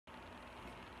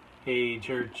Hey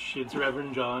church, it's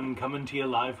Reverend John coming to you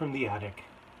live from the attic.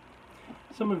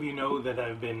 Some of you know that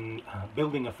I've been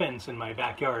building a fence in my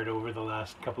backyard over the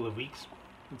last couple of weeks.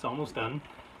 It's almost done.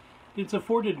 It's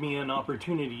afforded me an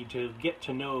opportunity to get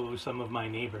to know some of my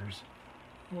neighbors.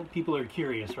 People are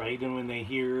curious, right? And when they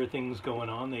hear things going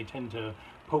on, they tend to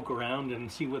poke around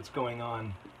and see what's going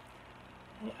on.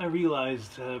 I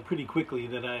realized pretty quickly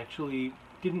that I actually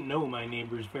didn't know my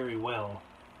neighbors very well.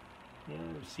 Yeah,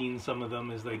 I've seen some of them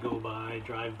as they go by,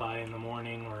 drive by in the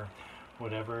morning or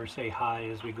whatever, say hi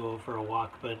as we go for a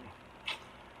walk, but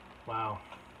wow,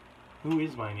 who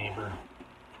is my neighbor?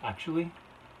 Actually,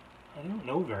 I don't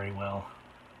know very well.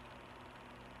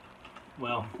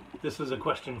 Well, this is a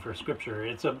question for Scripture.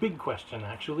 It's a big question,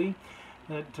 actually,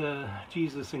 that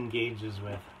Jesus engages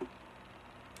with.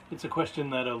 It's a question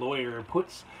that a lawyer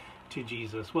puts to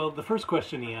Jesus. Well, the first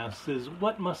question he asks is,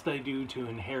 what must I do to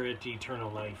inherit eternal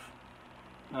life?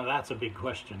 Now that's a big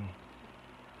question.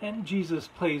 And Jesus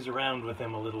plays around with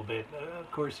him a little bit.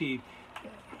 Of course,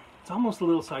 it's almost a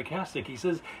little sarcastic. He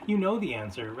says, you know the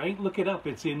answer, right? Look it up.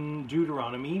 It's in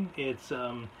Deuteronomy. It's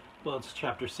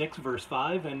chapter 6, verse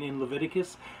 5, and in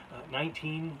Leviticus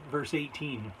 19, verse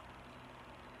 18.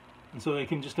 And so I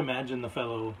can just imagine the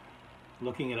fellow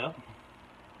looking it up.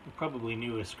 He probably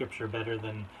knew his scripture better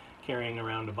than carrying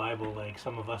around a Bible like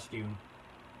some of us do.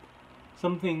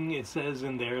 Something it says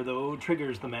in there, though,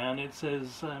 triggers the man. It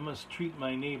says, I must treat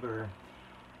my neighbor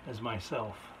as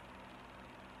myself.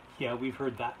 Yeah, we've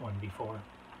heard that one before.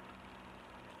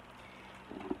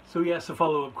 So he asks a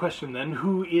follow-up question then,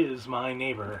 who is my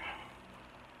neighbor?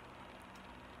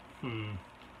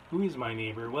 Who is my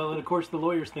neighbor? Well, and of course the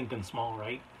lawyer's thinking small,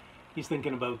 right? He's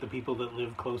thinking about the people that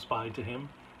live close by to him,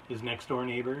 his next-door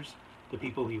neighbors, the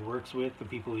people he works with, the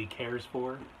people he cares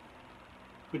for.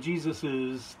 But Jesus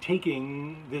is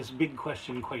taking this big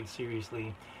question quite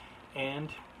seriously, and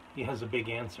he has a big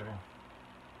answer.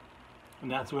 And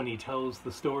that's when he tells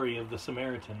the story of the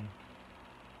Samaritan,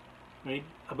 right?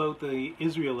 About the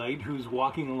Israelite who's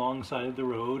walking alongside the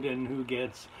road and who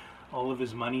gets all of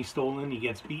his money stolen. He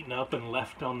gets beaten up and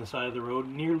left on the side of the road,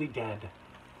 nearly dead.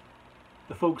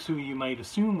 The folks who you might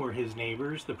assume were his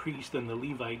neighbors, the priest and the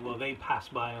Levite, well, they pass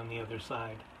by on the other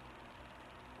side.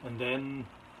 And then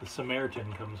the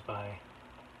Samaritan comes by.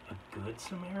 A good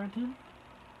Samaritan?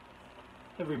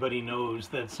 Everybody knows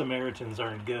that Samaritans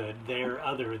aren't good. They're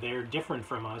other. They're different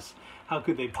from us. How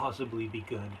could they possibly be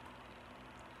good?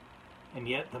 And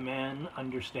yet the man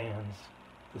understands.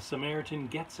 The Samaritan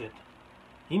gets it.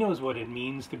 He knows what it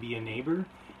means to be a neighbor.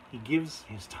 He gives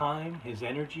his time, his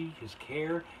energy, his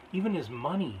care, even his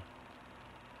money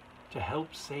to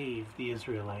help save the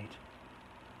Israelite.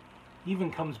 He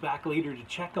even comes back later to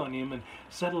check on him and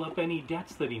settle up any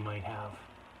debts that he might have.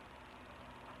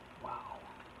 Wow.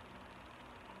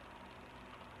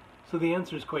 So the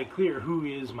answer is quite clear. Who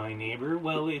is my neighbor?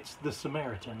 Well, it's the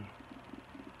Samaritan.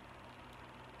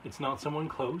 It's not someone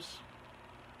close.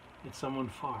 It's someone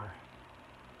far.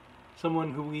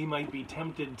 Someone who we might be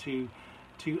tempted to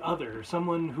other.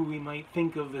 Someone who we might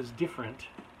think of as different.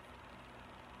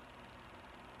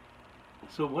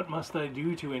 So what must I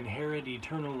do to inherit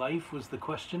eternal life was the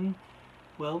question.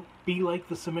 Well, be like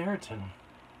the Samaritan.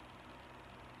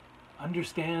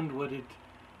 Understand what it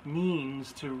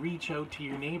means to reach out to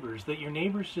your neighbors. That your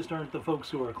neighbors just aren't the folks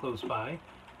who are close by,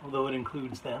 although it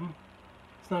includes them.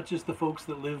 It's not just the folks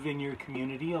that live in your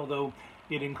community, although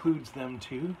it includes them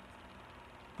too.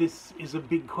 This is a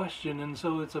big question, and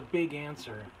so it's a big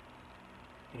answer.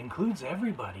 It includes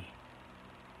everybody.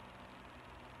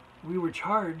 We were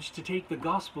charged to take the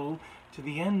gospel to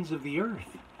the ends of the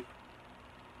earth.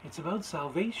 It's about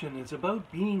salvation. It's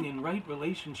about being in right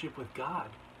relationship with God.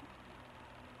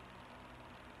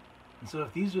 And so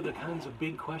if these are the kinds of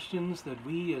big questions that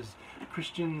we as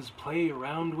Christians play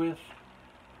around with,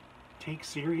 take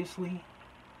seriously,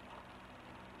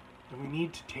 then we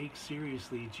need to take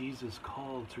seriously Jesus'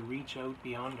 call to reach out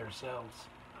beyond ourselves,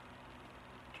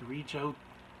 to reach out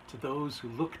to those who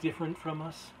look different from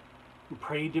us, who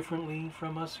pray differently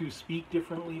from us, who speak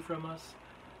differently from us,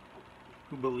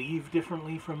 who believe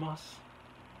differently from us.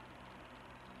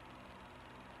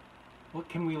 What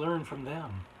can we learn from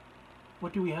them?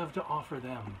 What do we have to offer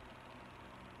them?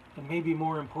 And maybe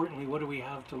more importantly, what do we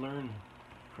have to learn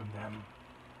from them?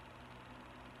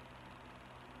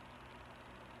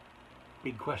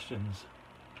 Big questions,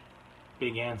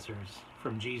 big answers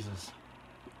from Jesus.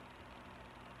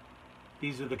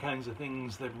 These are the kinds of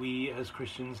things that we as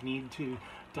Christians need to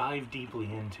dive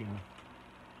deeply into,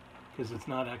 because it's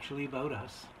not actually about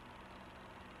us.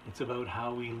 It's about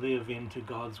how we live into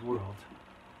God's world.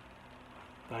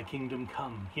 Thy kingdom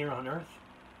come here on earth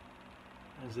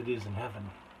as it is in heaven.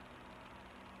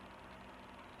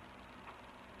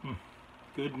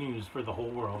 Good news for the whole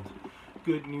world.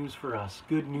 Good news for us.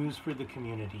 Good news for the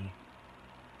community.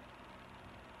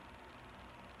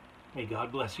 May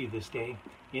God bless you this day.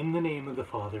 In the name of the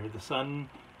Father, the Son,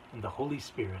 and the Holy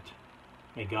Spirit.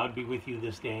 May God be with you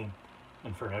this day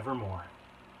and forevermore.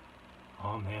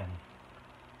 Amen.